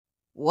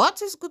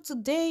What is good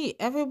today,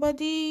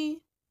 everybody?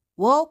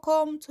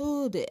 Welcome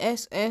to the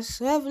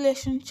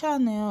Thessrevelation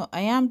channel.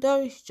 I am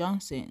Doris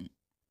Johnson.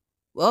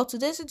 Well,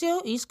 today's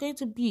video is going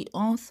to be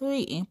on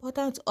 3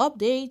 important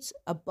updates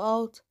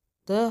about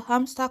the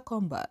Hamster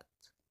Kombat.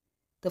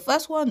 The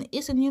first one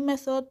is a new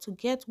method to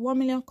get 1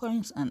 million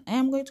coins, and I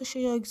am going to show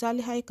you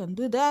exactly how you can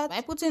do that by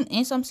putting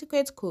in some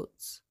secret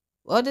codes.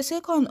 Well, the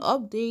second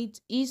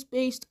update is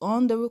based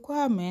on the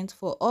requirement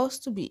for us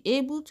to be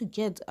able to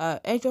get our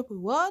airdrop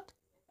reward.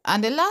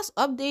 And the last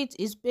update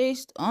is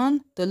based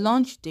on the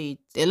launch date.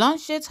 The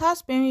launch date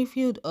has been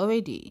revealed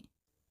already.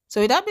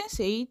 So with that being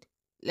said,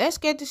 let's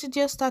get this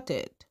video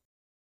started.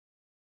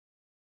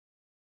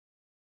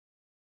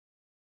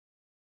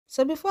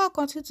 So before I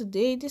continue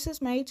today, this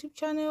is my YouTube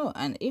channel,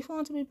 and if you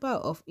want to be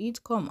part of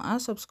it, come and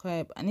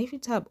subscribe. And if you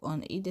tap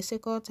on it the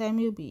second time,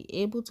 you'll be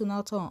able to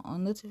now turn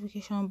on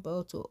notification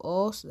bell to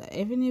all, so that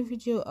every new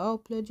video I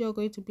upload, you're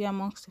going to be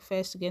amongst the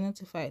first to get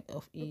notified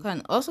of it. You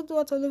can also do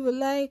auto leave a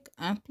like,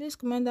 and please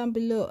comment down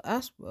below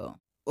as well.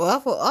 Well,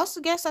 for us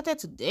to get started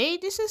today,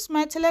 this is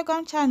my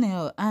Telegram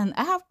channel, and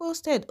I have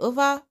posted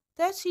over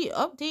 30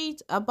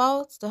 updates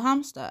about the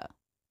hamster,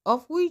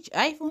 of which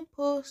I even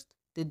post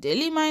the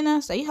daily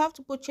miners that you have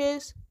to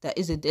purchase, that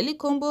is the daily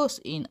combos,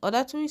 in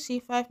order to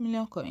receive 5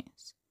 million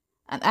coins.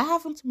 And I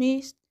haven't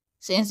missed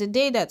since the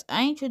day that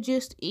I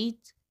introduced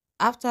it,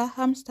 after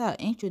Hamster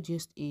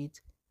introduced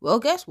it. Well,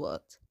 guess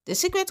what? The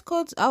secret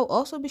codes, I'll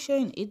also be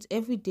showing it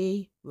every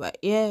day right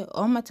here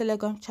on my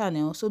Telegram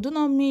channel, so do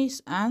not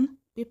miss and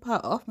be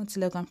part of my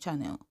Telegram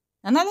channel.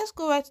 And now let's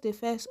go right to the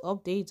first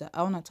update that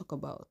I want to talk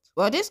about.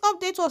 Well, this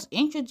update was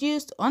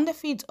introduced on the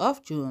 5th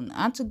of June,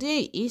 and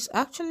today is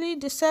actually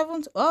the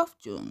 7th of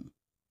June.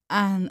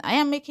 And I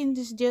am making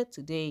this video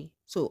today,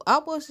 so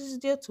I'll post this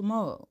video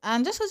tomorrow.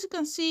 And just as you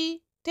can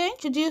see, they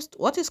introduced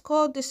what is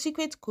called the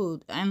secret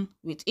code, and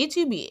with it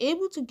you'll be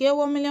able to get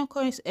 1 million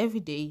coins every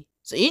day.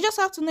 So you just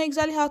have to know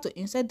exactly how to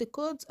insert the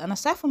codes, and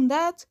aside from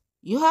that,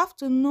 you have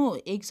to know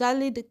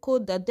exactly the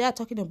code that they are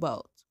talking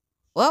about.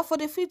 Well, for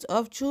the 5th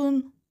of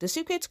June, the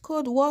secret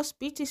code was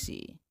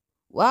BTC,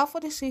 while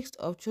for the 6th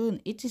of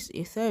June, it is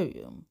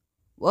Ethereum.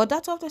 Well,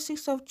 that of the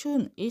 6th of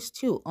June is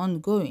still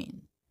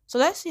ongoing. So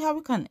let's see how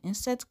we can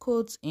insert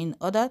codes in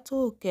order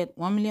to get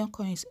 1 million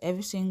coins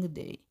every single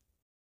day.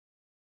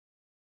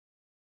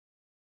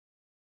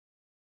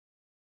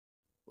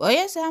 Well,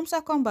 yes, the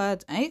Hamster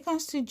Kombat, and you can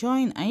still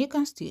join, and you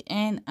can still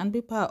earn and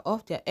be part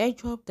of their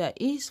airdrop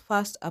that is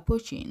fast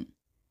approaching.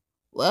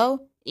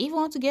 Well, if you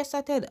want to get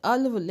started, I'll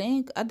leave a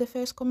link at the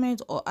first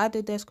comment or at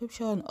the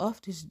description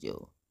of this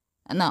video.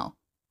 And now,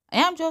 I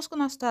am just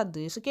gonna start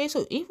this, okay?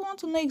 So if you want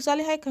to know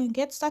exactly how you can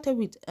get started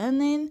with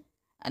earning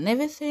and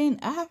everything,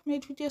 I have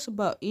made videos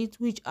about it,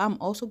 which I'm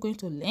also going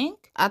to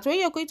link at where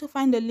you're going to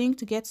find the link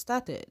to get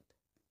started.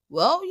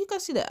 Well, you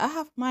can see that I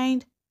have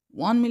mined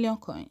 1 million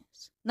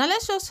coins. Now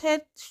let's just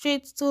head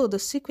straight to the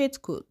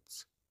secret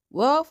codes.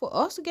 Well, for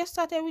us to get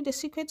started with the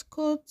secret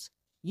codes,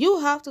 you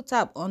have to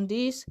tap on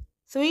this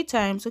 3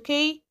 times,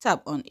 okay?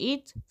 Tap on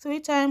it 3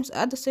 times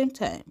at the same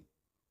time.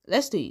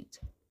 Let's do it.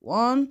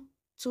 1,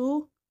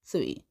 2,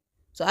 3.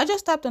 So I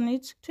just tapped on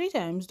it 3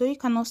 times, though you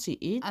cannot see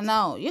it. And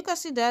now you can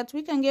see that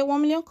we can get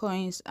 1 million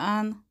coins,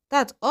 and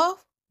that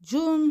of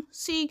June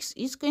 6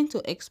 is going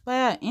to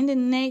expire in the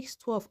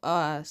next 12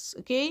 hours,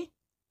 okay?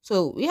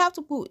 So we have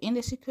to put in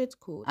the secret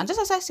code. And just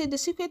as I said, the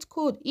secret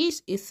code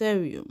is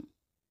Ethereum.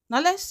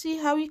 Now let's see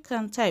how we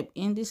can type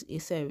in this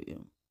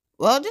Ethereum.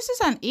 Well, this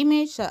is an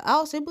image that I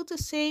was able to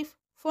save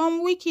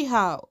from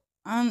WikiHow,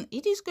 and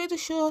it is going to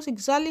show us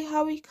exactly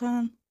how we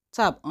can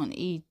tap on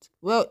it.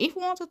 Well, if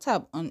we want to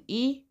tap on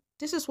E,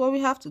 this is what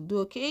we have to do,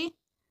 okay?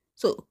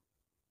 So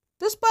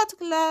this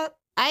particular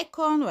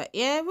icon right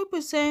here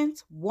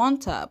represents 1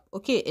 tap,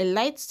 okay, a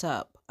light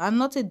tap and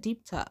not a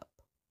deep tap,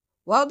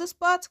 while this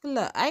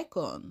particular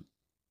icon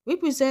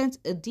represents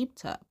a deep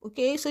tap,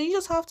 okay? So you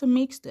just have to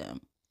mix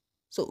them.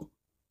 So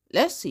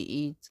let's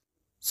see it.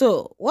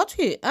 So what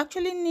we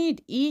actually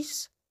need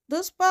is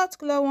this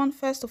particular one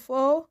first of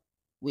all.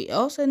 We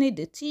also need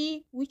the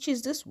T, which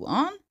is this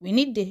one. We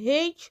need the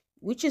H,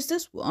 which is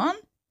this one.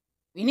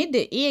 We need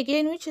the E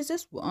again, which is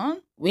this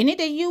one. We need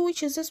the U,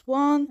 which is this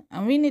one.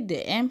 And we need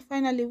the M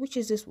finally, which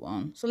is this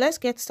one. So let's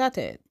get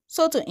started.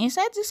 So to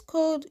insert this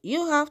code,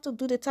 you have to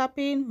do the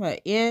tapping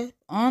right here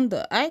on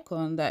the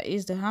icon that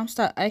is the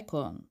hamster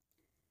icon.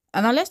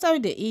 And now let's start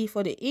with the E.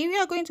 For the E, we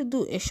are going to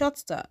do a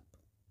short tap.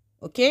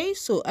 Okay,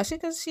 so as you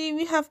can see,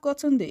 we have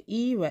gotten the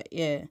E right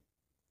here.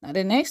 Now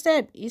the next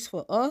step is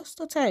for us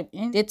to type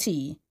in the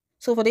T.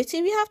 So for the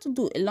T, we have to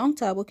do a long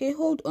tap, okay?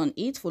 Hold on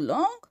it for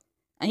long,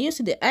 and you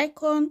see the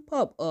icon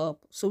pop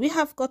up. So we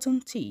have gotten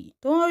T.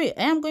 Don't worry,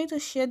 I am going to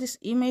share this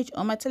image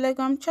on my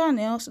Telegram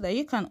channel so that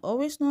you can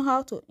always know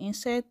how to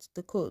insert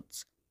the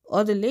codes,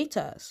 or the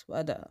letters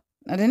rather.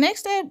 Now the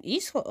next step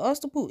is for us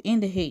to put in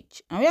the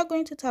H, and we are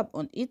going to tap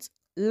on it,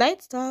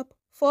 light tap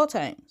 4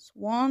 times.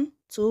 1,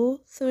 2,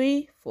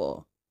 3,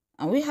 4.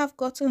 And we have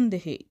gotten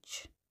the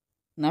H.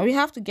 Now we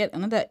have to get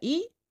another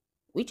E,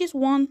 which is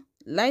 1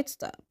 light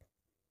tap.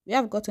 we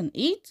have gotten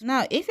it.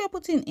 Now, if you're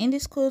putting in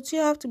this code, you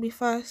have to be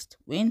fast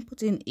when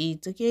putting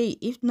it, okay?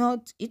 If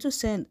not, it will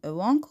send a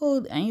wrong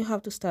code and you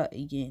have to start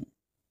again.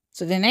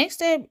 So the next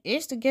step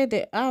is to get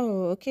the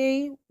arrow,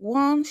 okay?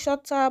 One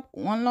short tab,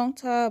 one long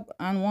tab,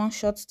 and one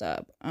short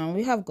tab. And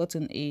we have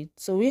gotten it.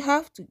 So we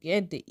have to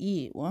get the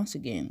E once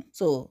again.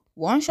 So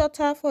one short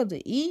tab for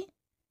the E,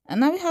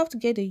 and now we have to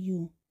get the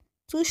U.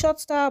 Two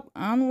short tab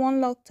and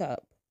one long tab.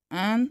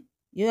 And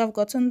you have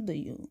gotten the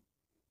U.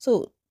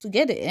 So to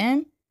get the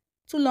M,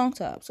 two long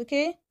tabs,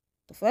 okay?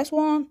 The first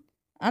one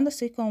and the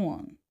second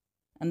one.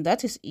 And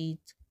that is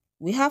it.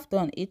 We have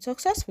done it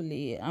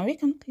successfully and we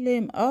can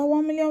claim our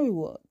 1 million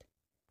reward.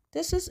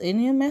 This is a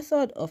new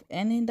method of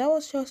earning that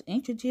was just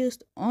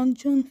introduced on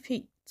June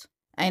 5th.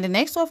 And in the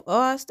next 12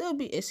 hours, there will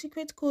be a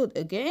secret code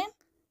again.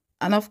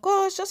 And of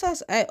course, just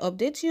as I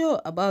update you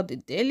about the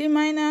daily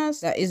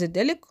miners, that is a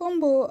daily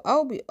combo,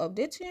 I'll be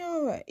updating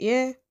you right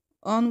here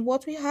on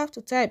what we have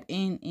to type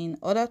in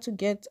order to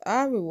get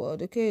our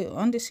reward, okay,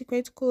 on the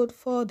secret code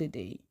for the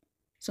day.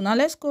 So now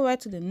let's go right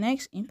to the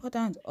next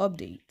important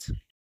update.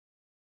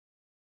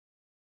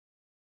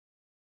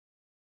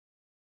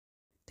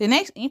 The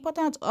next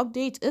important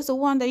update is the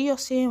one that you're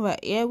seeing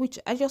right here, which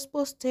I just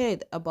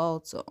posted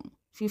about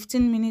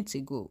 15 minutes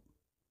ago.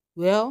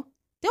 Well,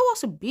 there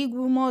was a big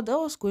rumor that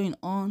was going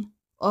on,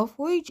 of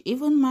which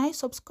even my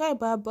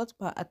subscriber brought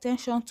my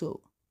attention to.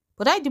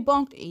 But I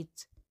debunked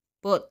it.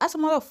 But as a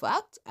matter of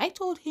fact, I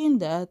told him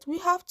that we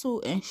have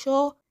to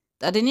ensure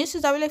that the news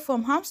is really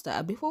from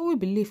Hamster before we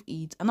believe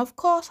it. And of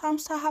course,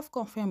 Hamster have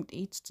confirmed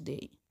it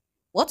today.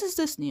 What is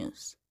this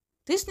news?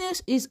 This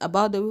news is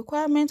about the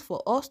requirement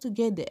for us to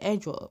get the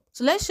airdrop.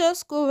 So let's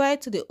just go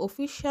right to the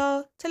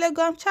official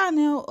Telegram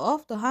channel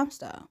of the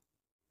Hamster.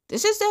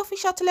 This is the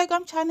official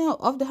Telegram channel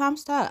of the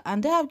Hamster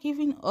and they have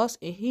given us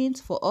a hint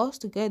for us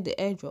to get the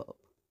airdrop.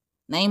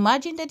 Now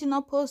imagine they did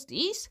not post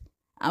this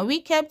and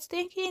we kept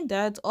thinking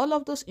that all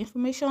of those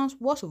informations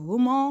was a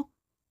rumor,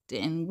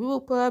 then we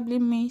will probably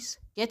miss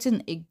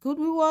getting a good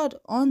reward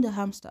on the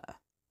Hamster.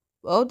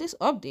 Well, this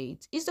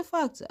update is the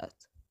fact that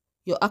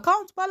your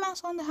account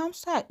balance on the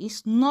Hamster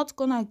is not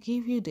gonna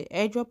give you the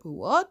airdrop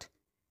reward.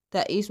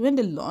 That is when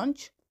they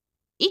launch,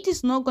 it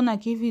is not gonna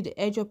give you the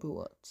airdrop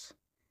rewards.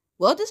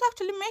 Well, this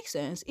actually makes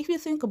sense if you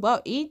think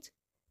about it,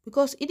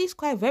 because it is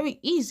quite very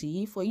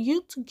easy for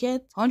you to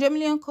get 100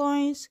 million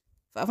coins,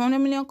 500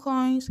 million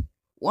coins,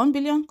 1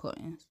 billion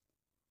coins.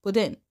 But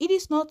then it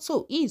is not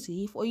so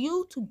easy for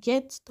you to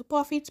get the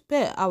profit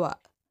per hour.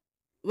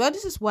 Well,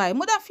 this is why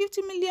more than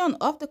 50 million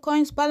of the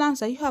coins balance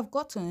that you have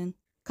gotten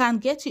can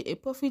get you a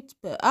profit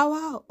per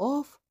hour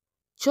of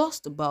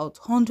just about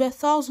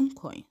 100,000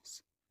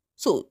 coins.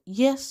 So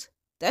yes,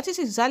 that is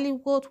exactly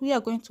what we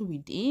are going to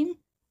redeem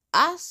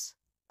as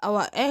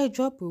our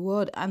airdrop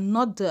reward and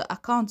not the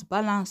account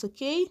balance,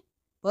 okay?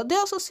 But they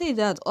also say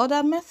that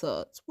other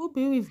methods will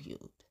be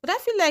reviewed. But I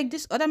feel like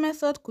this other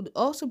method could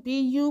also be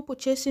you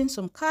purchasing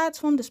some cards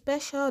from the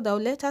special that will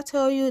later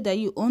tell you that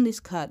you own this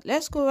card.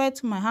 Let's go right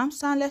to my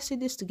Hamster and let's see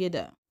this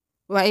together.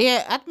 Right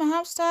here at my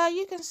Hamster,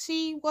 you can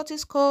see what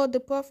is called the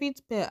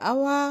profit per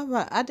hour.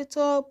 Right at the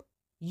top,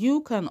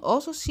 you can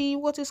also see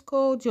what is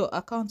called your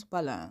account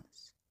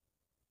balance.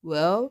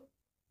 Well,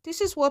 this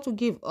is what will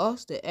give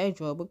us the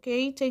airdrop,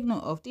 okay? Take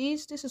note of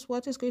this. This is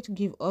what is going to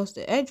give us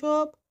the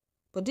airdrop,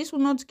 but this will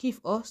not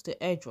give us the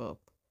airdrop.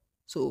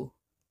 So,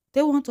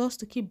 they want us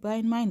to keep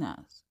buying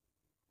miners.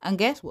 And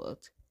guess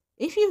what?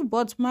 If you've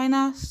bought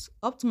miners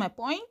up to my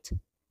point,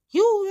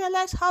 you will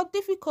realize how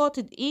difficult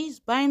it is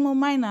buying more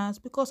miners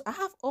because I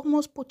have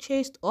almost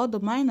purchased all the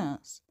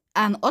miners.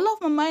 And all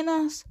of my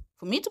miners,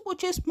 for me to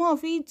purchase more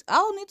of it,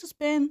 I'll need to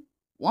spend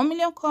 1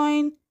 million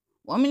coin,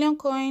 1 million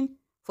coin.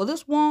 For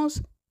those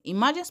ones,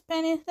 imagine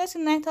spending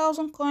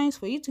 39,000 coins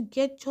for you to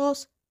get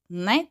just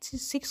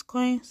 96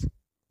 coins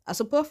as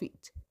a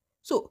profit.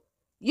 So,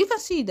 you can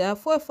see that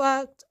for a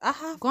fact, I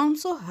have gone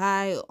so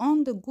high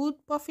on the good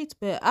profit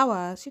per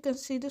hour. As you can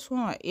see, this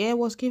one right here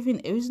was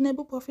giving a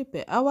reasonable profit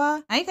per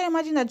hour. And you can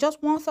imagine that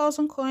just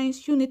 1,000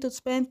 coins, you need to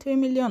spend 3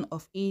 million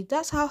of it.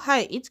 That's how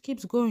high it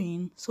keeps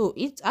going. So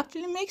it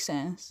actually makes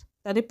sense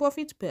that the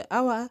profit per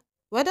hour,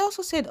 well, they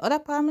also said other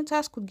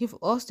parameters could give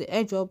us the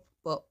airdrop.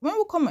 But when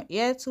we come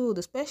here to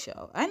the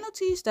special, I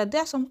noticed that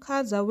there are some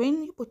cards that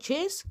when you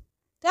purchase,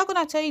 they're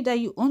going to tell you that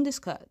you own this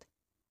card.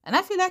 And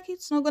I feel like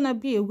it's not gonna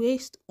be a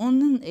waste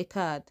owning a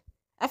card.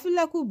 I feel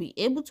like we'll be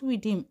able to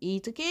redeem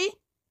it, okay?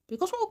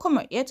 Because when we come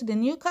right here to the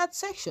new card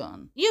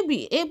section, you'll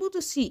be able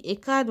to see a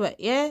card right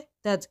here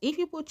that if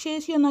you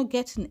purchase, you're not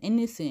getting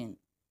anything.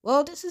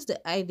 Well, this is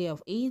the idea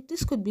of it.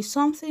 This could be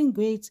something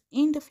great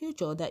in the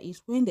future, that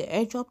is when the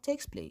airdrop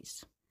takes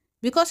place.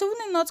 Because even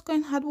in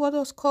Notcoin had what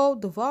was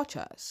called the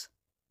vouchers,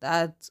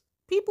 that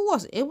people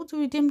was able to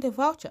redeem the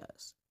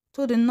vouchers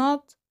to the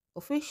not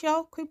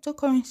official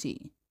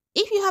cryptocurrency.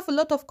 If you have a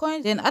lot of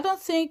coins, then I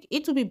don't think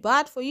it will be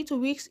bad for you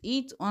to risk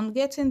it on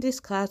getting these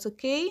cards,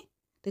 okay?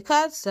 The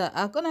cards that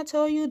are gonna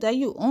tell you that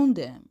you own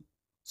them.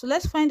 So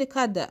let's find the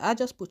card that I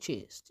just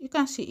purchased. You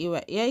can see it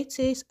right here. It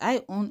says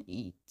I own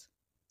it.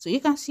 So you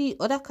can see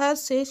other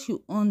cards says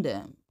you own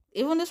them.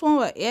 Even this one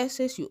right here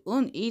says you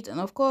own it, and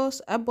of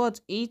course I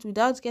bought it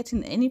without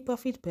getting any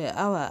profit per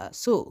hour.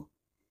 So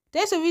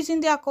there's a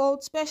reason they are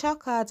called special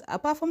cards,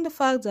 apart from the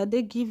fact that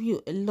they give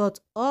you a lot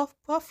of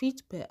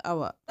profit per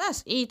hour.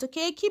 That's it,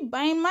 okay? Keep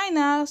buying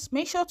miners.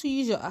 Make sure to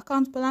use your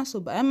account balance to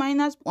buy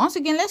miners. Once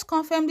again, let's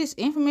confirm this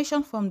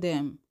information from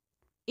them.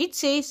 It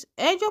says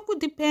airdrop will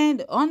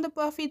depend on the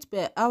profit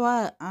per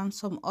hour and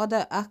some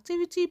other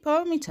activity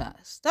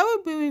parameters that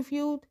will be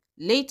reviewed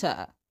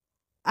later,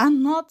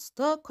 and not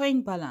the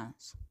coin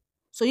balance.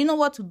 So you know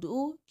what to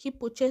do. Keep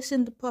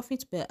purchasing the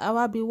profit per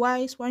hour. Be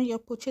wise when you're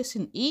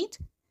purchasing it.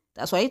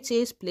 That's why it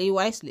says play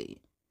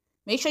wisely.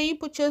 Make sure you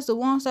purchase the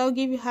ones that will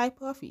give you high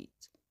profit.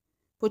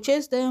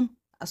 Purchase them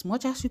as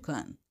much as you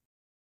can.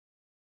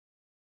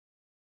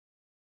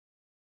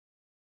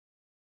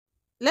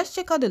 Let's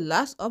check out the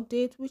last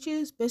update, which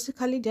is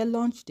basically their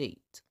launch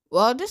date.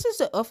 Well, this is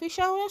the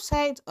official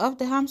website of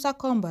the Hamster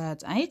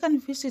Kombat, and you can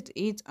visit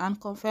it and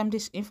confirm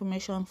this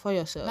information for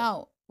yourself.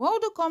 Now, when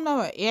we come down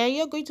right here,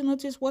 you're going to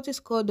notice what is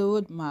called the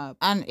roadmap.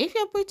 And if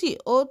you're pretty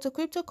old to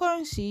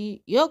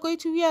cryptocurrency, you're going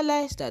to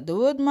realize that the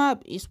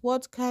roadmap is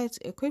what guides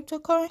a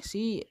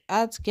cryptocurrency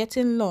at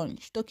getting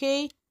launched,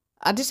 okay?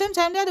 At the same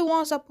time, they're the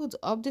ones that put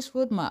up this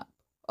roadmap.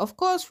 Of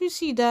course, we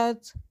see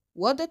that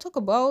what they talk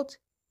about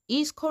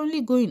is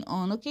currently going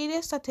on, okay?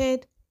 They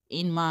started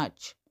in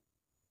March.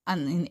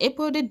 And in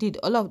April, they did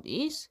all of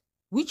this,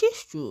 which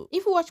is true.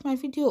 If you watch my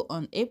video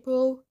on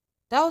April,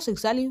 that was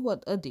exactly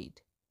what I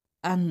did.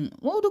 And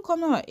what will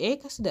come over here,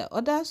 because the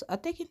others are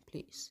taking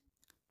place.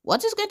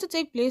 What is going to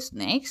take place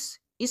next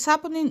is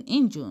happening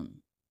in June.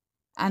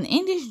 And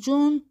in this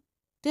June,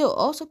 they will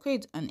also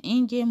create an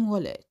in-game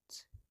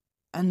wallet.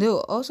 And there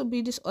will also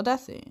be these other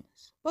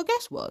things. But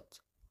guess what?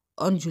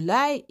 On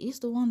July is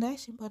the one that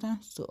is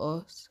important to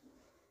us.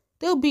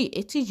 There will be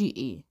a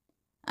TGA.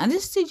 And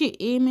this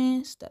TGA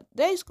means that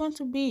there is going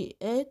to be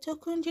a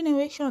token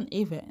generation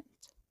event.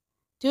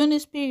 During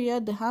this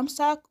period, the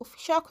Hamster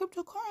official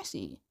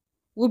cryptocurrency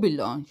will be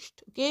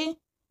launched, okay?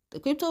 The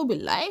crypto will be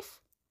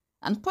live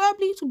and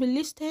probably to be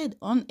listed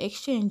on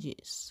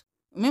exchanges.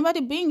 Remember,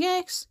 the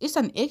BingX is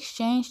an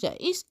exchange that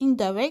is in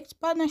direct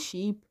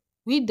partnership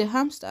with the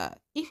Hamster.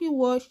 If you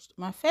watched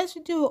my first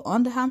video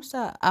on the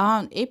Hamster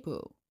around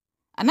April.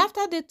 And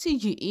after the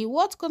TGA,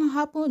 what's going to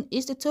happen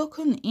is the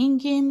token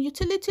in-game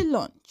utility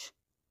launch.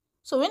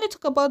 So when they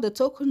talk about the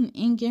token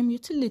in-game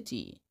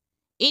utility,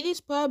 it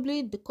is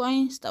probably the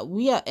coins that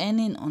we are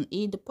earning on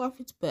it, the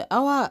profits per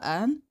hour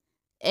and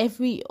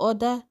every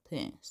other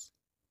things.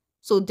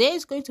 So there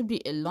is going to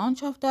be a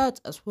launch of that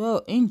as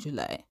well in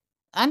July.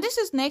 And this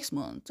is next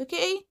month,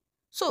 okay?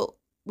 So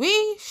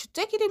we should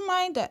take it in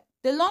mind that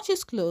the launch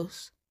is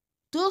close.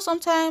 Though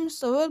sometimes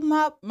the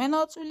roadmap may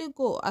not really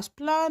go as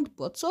planned,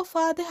 but so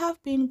far they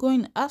have been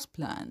going as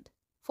planned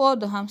for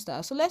the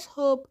Hamster. So let's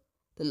hope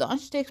the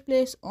launch takes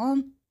place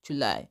on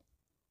July.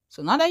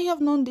 So now that you have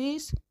known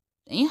this,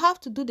 then you have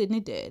to do the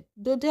needed.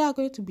 Though there are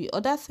going to be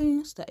other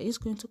things that is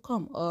going to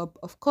come up.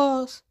 Of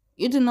course,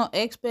 you do not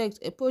expect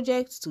a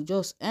project to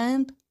just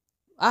end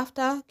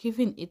after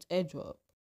giving it airdrop.